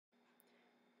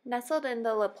Nestled in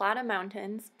the La Plata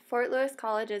Mountains, Fort Lewis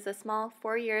College is a small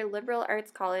four-year liberal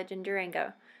arts college in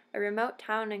Durango, a remote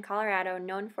town in Colorado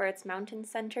known for its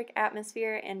mountain-centric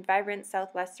atmosphere and vibrant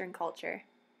southwestern culture.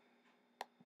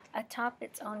 Atop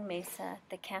its own mesa,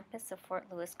 the campus of Fort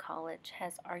Lewis College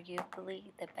has arguably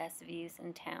the best views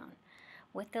in town.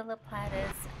 With the La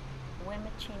Plata's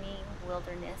Wimachini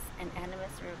Wilderness and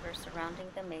Animas River surrounding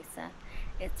the mesa,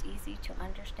 it's easy to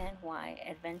understand why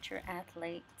adventure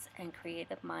athletes and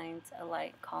creative minds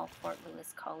alike call Fort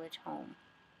Lewis College home.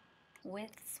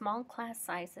 With small class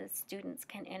sizes, students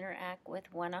can interact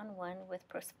with one-on-one with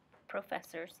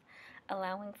professors,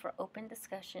 allowing for open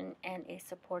discussion and a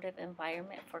supportive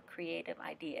environment for creative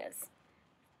ideas.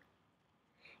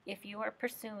 If you are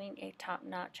pursuing a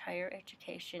top-notch higher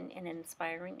education in an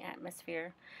inspiring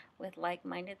atmosphere with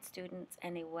like-minded students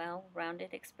and a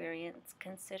well-rounded experience,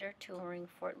 consider touring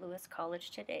Fort Lewis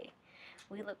College today.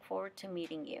 We look forward to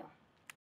meeting you.